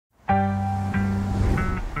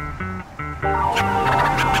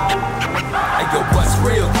Hey yo, what's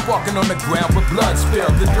real? You walking on the ground with blood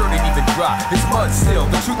spilled. The dirt ain't even dry, it's mud still.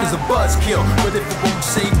 The truth is a buzzkill, but if it won't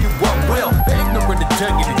save you, what will? The ignorant to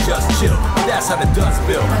tell you to just chill, but that's how the dust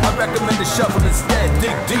build. I recommend to shovel instead,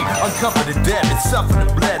 dig deep, uncover the dead and suffer the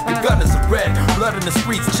bled. The gunners are red, blood in the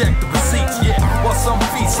streets, check the receipts, yeah. While some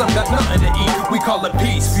feast, some got nothing to eat. We call it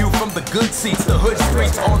peace, view from the good seats. The hood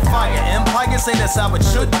streets on fire, empire say that's how it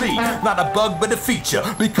should be. Not a bug but a feature,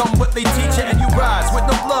 become what they teach you and you rise with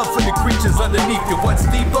no love for the creatures underneath you. What's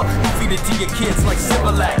deeper, you feed it to your kids like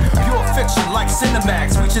Similac. Pure fiction like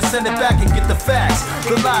Cinemax, we should send it back and get the facts.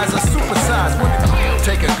 The lies are supersized.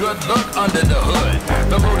 Take a good look under the hood.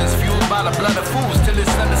 The road is fueled by the blood of fools till it's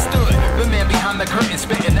understood. The man behind the curtain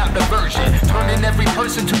spitting out the version, turning every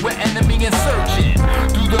person to an enemy insurgent.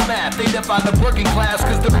 Do the math, they define the working class,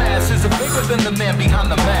 cause the masses are bigger than the man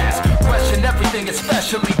behind the mask. Question everything,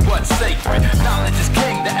 especially what's sacred. Knowledge is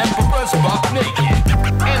king, the emperor's buck naked.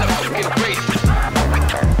 And a